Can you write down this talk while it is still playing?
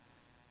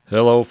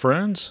Hello,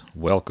 friends.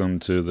 Welcome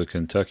to the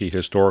Kentucky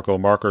Historical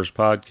Markers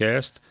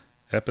Podcast,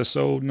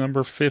 episode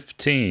number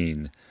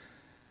 15.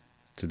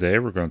 Today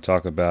we're going to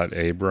talk about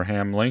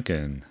Abraham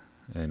Lincoln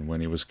and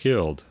when he was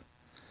killed.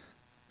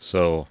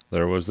 So,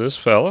 there was this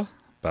fella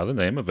by the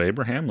name of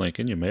Abraham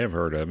Lincoln. You may have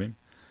heard of him.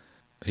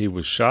 He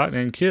was shot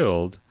and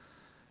killed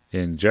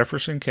in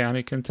Jefferson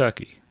County,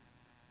 Kentucky.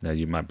 Now,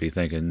 you might be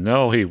thinking,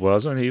 no, he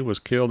wasn't. He was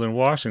killed in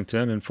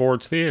Washington in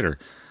Ford's Theater.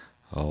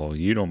 Oh,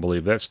 you don't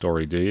believe that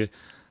story, do you?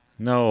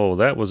 No,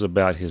 that was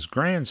about his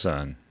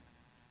grandson.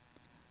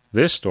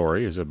 This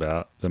story is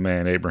about the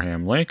man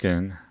Abraham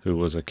Lincoln, who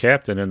was a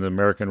captain in the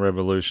American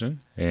Revolution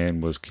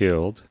and was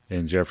killed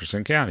in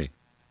Jefferson County.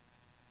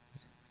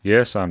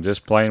 Yes, I'm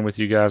just playing with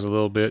you guys a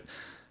little bit,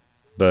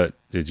 but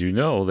did you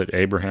know that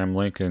Abraham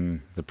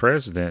Lincoln, the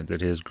president, that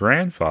his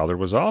grandfather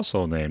was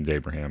also named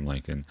Abraham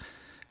Lincoln,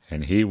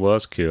 and he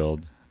was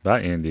killed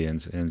by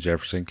Indians in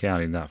Jefferson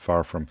County, not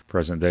far from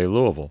present-day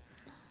Louisville.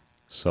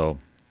 So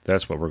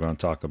that's what we're going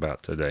to talk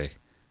about today.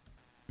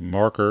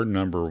 Marker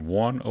number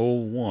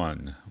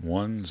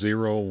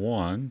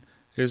 101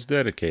 is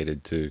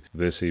dedicated to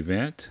this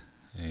event,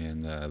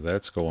 and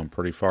that's going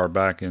pretty far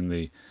back in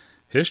the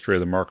history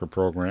of the marker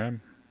program,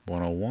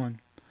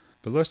 101.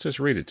 But let's just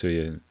read it to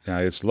you. Now,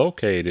 it's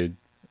located,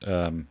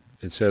 it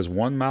says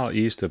 1 mile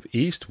east of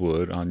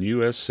Eastwood on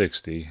US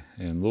 60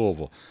 in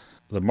Louisville.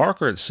 The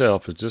marker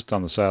itself is just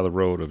on the side of the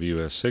road of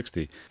US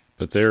 60.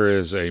 But there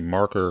is a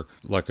marker,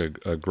 like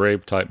a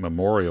grave-type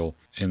memorial,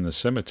 in the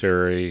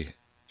cemetery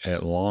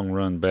at Long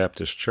Run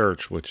Baptist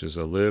Church, which is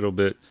a little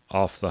bit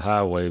off the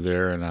highway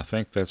there, and I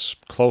think that's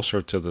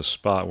closer to the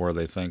spot where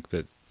they think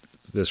that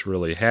this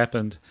really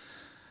happened.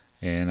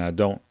 And I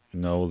don't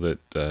know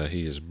that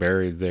he is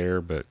buried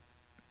there, but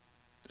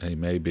he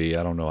may be.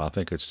 I don't know. I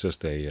think it's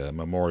just a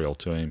memorial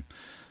to him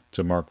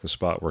to mark the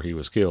spot where he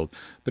was killed.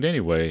 But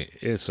anyway,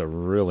 it's a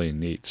really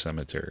neat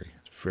cemetery.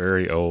 It's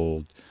very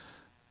old.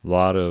 A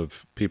lot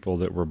of people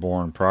that were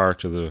born prior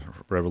to the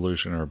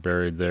Revolution are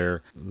buried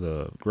there.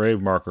 The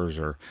grave markers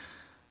are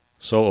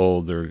so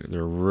old,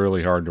 they're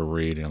really hard to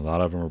read, and a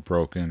lot of them are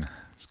broken.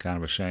 It's kind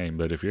of a shame,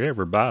 but if you're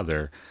ever by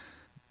there,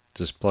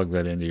 just plug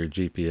that into your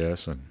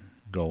GPS and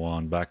go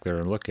on back there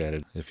and look at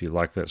it. If you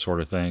like that sort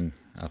of thing,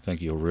 I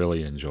think you'll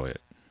really enjoy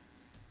it.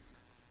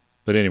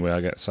 But anyway, I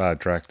got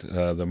sidetracked.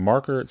 The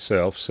marker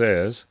itself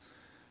says,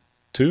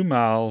 2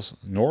 miles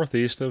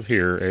northeast of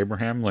here,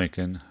 Abraham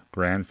Lincoln,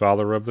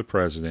 grandfather of the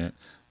president,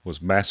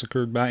 was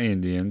massacred by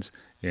Indians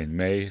in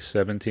May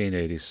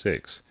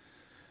 1786.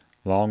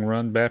 Long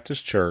Run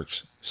Baptist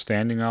Church,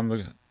 standing on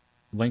the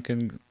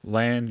Lincoln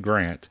land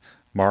grant,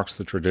 marks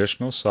the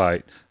traditional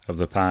site of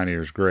the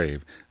pioneer's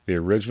grave. The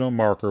original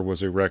marker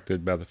was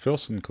erected by the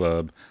Filson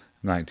Club,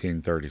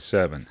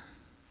 1937.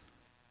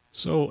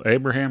 So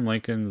Abraham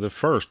Lincoln the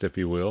first, if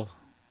you will,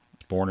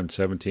 born in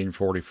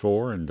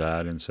 1744 and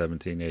died in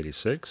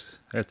 1786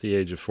 at the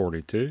age of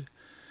 42.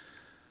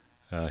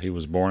 He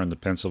was born in the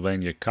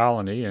Pennsylvania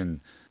colony, and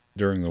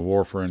during the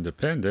War for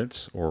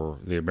Independence, or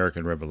the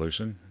American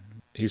Revolution,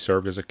 he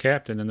served as a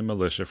captain in the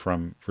militia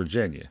from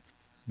Virginia.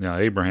 Now,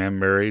 Abraham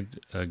married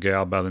a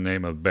gal by the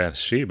name of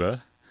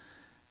Bathsheba,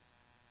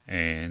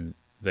 and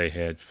they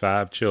had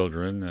 5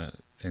 children,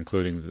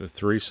 including the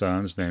 3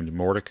 sons named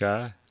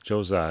Mordecai,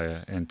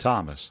 Josiah, and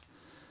Thomas.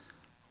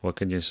 What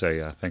can you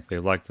say? I think they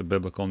liked the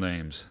biblical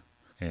names.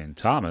 And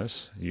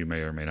Thomas, you may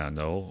or may not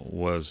know,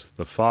 was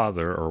the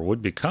father, or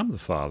would become the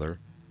father,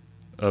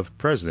 of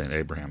President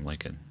Abraham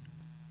Lincoln.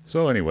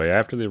 So anyway,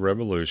 after the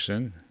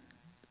Revolution,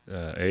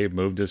 Abe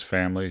moved his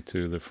family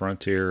to the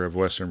frontier of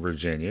Western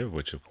Virginia,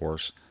 which of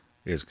course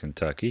is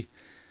Kentucky,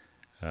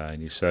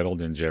 and he settled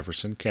in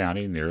Jefferson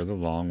County near the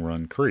Long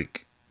Run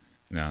Creek.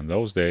 Now in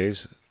those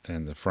days,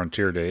 in the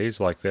frontier days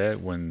like that,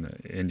 when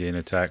Indian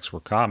attacks were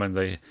common,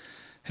 they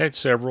had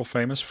several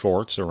famous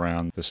forts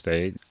around the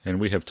state, and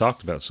we have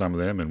talked about some of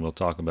them, and we'll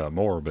talk about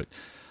more, but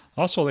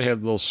also they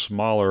had little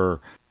smaller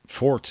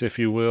forts, if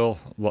you will,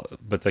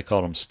 but they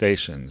called them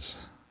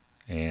stations.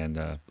 And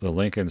the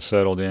Lincolns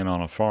settled in on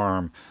a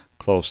farm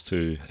close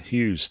to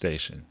Hughes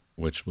Station,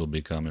 which will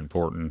become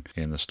important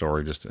in the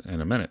story just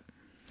in a minute.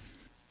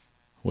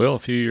 Well, a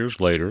few years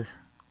later,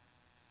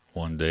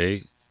 one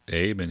day,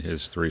 Abe and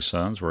his 3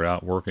 sons were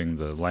out working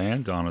the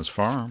land on his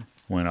farm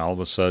when all of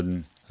a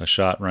sudden a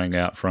shot rang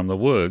out from the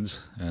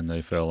woods, and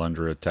they fell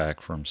under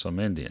attack from some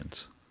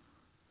Indians.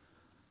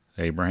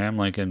 Abraham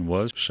Lincoln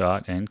was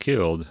shot and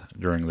killed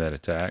during that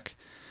attack,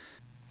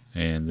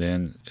 and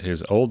then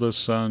his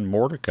oldest son,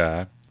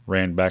 Mordecai,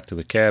 ran back to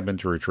the cabin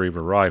to retrieve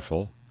a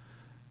rifle.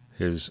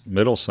 His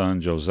middle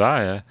son,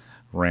 Josiah,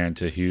 ran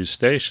to Hughes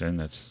Station,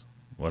 that's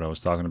what I was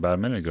talking about a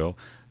minute ago,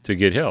 to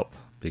get help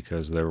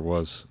because there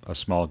was a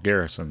small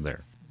garrison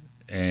there.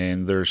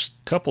 And there's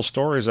a couple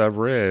stories I've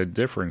read,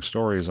 differing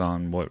stories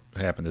on what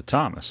happened to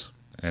Thomas.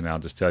 And I'll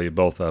just tell you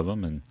both of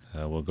them, and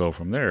we'll go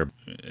from there.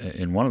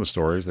 In one of the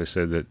stories, they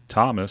said that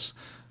Thomas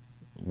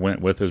went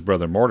with his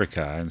brother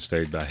Mordecai and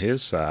stayed by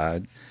his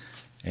side.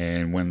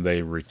 And when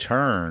they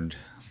returned,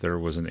 there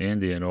was an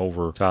Indian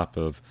over top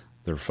of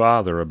their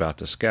father about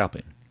to scalp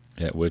him.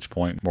 at which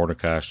point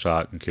Mordecai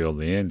shot and killed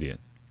the Indian.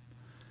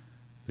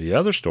 The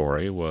other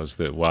story was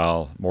that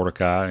while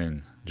Mordecai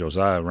and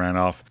Josiah ran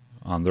off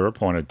on their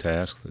appointed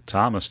task, that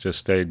Thomas just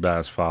stayed by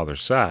his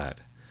father's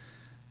side.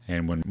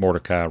 And when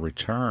Mordecai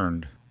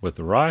returned with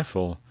the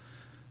rifle,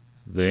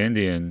 the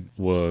Indian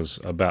was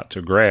about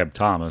to grab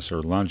Thomas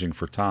or lunging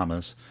for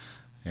Thomas,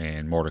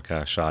 and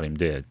Mordecai shot him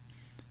dead.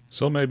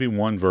 So maybe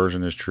one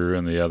version is true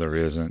and the other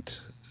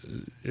isn't.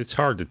 It's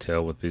hard to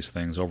tell with these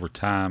things. Over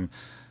time,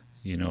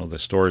 the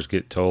stories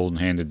get told and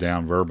handed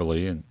down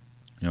verbally, and,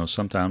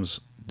 sometimes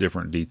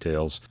different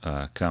details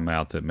come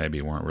out that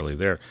maybe weren't really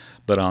there.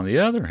 But on the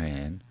other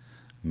hand,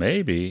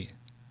 maybe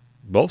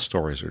both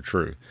stories are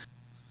true.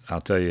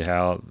 I'll tell you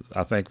how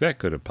I think that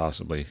could have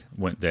possibly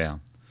went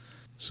down.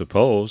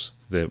 Suppose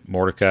that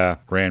Mordecai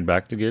ran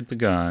back to get the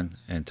gun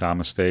and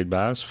Thomas stayed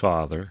by his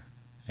father,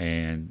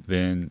 and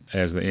then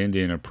as the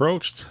Indian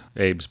approached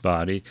Abe's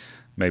body,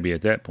 maybe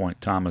at that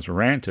point Thomas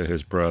ran to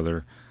his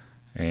brother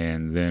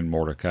and then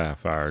Mordecai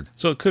fired.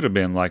 So it could have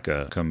been like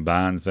a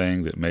combined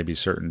thing that maybe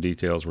certain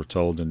details were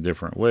told in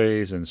different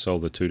ways, and so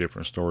the two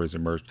different stories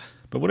emerged.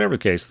 But whatever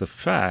the case, the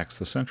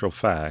central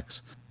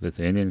facts, that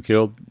the Indian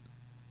killed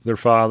their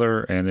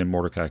father and then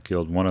Mordecai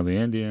killed one of the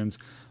Indians.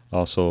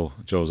 Also,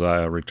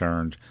 Josiah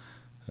returned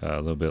a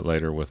little bit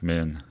later with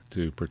men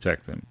to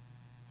protect them.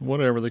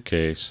 Whatever the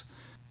case,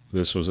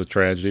 this was a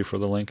tragedy for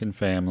the Lincoln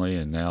family,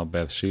 and now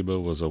Bathsheba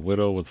was a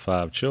widow with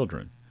 5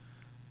 children.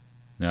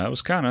 Now, it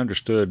was kind of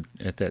understood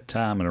at that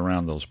time and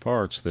around those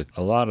parts that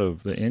a lot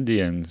of the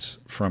Indians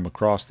from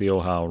across the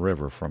Ohio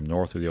River, from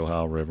north of the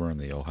Ohio River and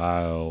the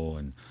Ohio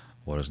and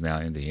what is now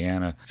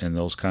Indiana and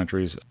those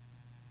countries,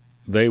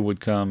 they would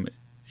come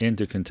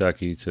into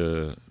Kentucky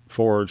to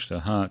forage,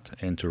 to hunt,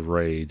 and to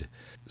raid.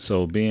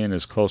 So being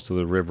as close to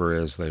the river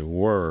as they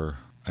were,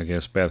 I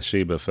guess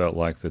Bathsheba felt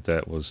like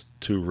that was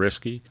too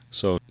risky.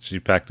 So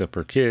she packed up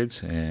her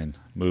kids and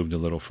moved a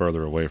little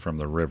further away from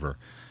the river.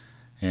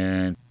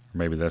 And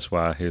maybe that's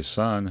why his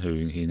son,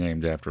 who he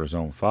named after his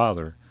own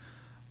father,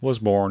 was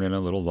born in a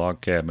little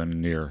log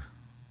cabin near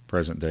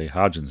present-day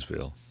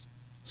Hodgensville.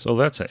 So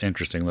that's an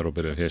interesting little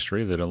bit of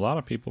history that a lot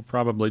of people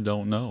probably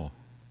don't know.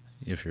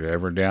 If you're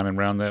ever down and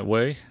around that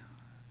way,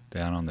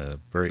 down on the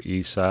very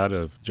east side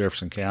of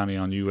Jefferson County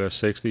on US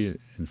 60,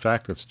 in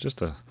fact, it's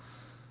just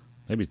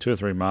maybe 2 or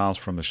 3 miles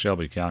from the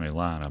Shelby County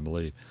line, I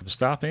believe.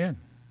 Stop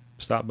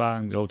by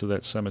and go to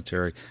that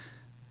cemetery.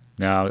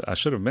 Now, I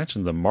should have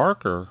mentioned the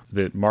marker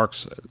that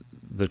marks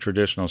the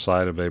traditional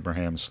site of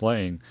Abraham's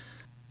slaying.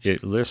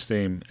 It lists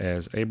him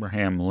as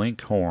Abraham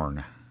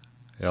Linkhorn,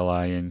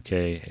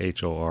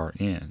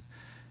 Linkhorn,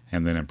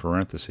 and then in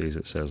parentheses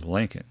it says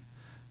Lincoln.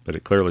 But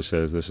it clearly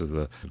says this is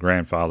the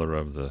grandfather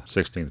of the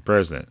 16th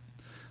president.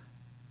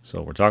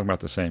 So we're talking about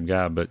the same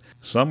guy, but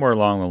somewhere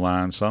along the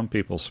line, some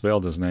people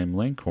spelled his name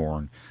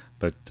Linkhorn,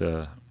 but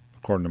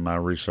according to my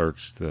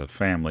research, the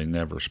family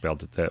never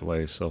spelled it that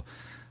way. So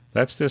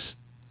that's just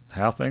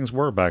how things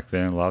were back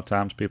then. A lot of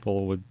times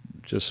people would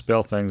just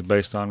spell things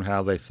based on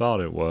how they thought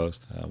it was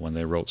when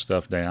they wrote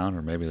stuff down,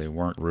 or maybe they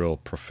weren't real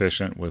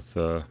proficient with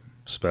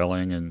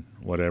spelling and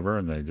whatever,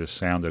 and they just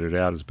sounded it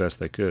out as best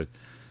they could.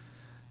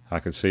 I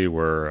could see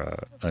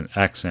where an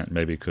accent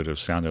maybe could have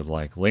sounded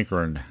like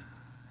Lincoln,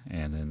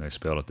 and then they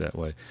spelled it that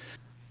way.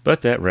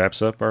 But that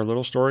wraps up our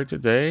little story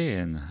today,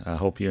 and I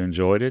hope you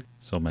enjoyed it.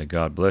 So may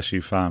God bless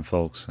you fine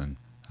folks, and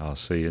I'll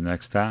see you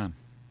next time.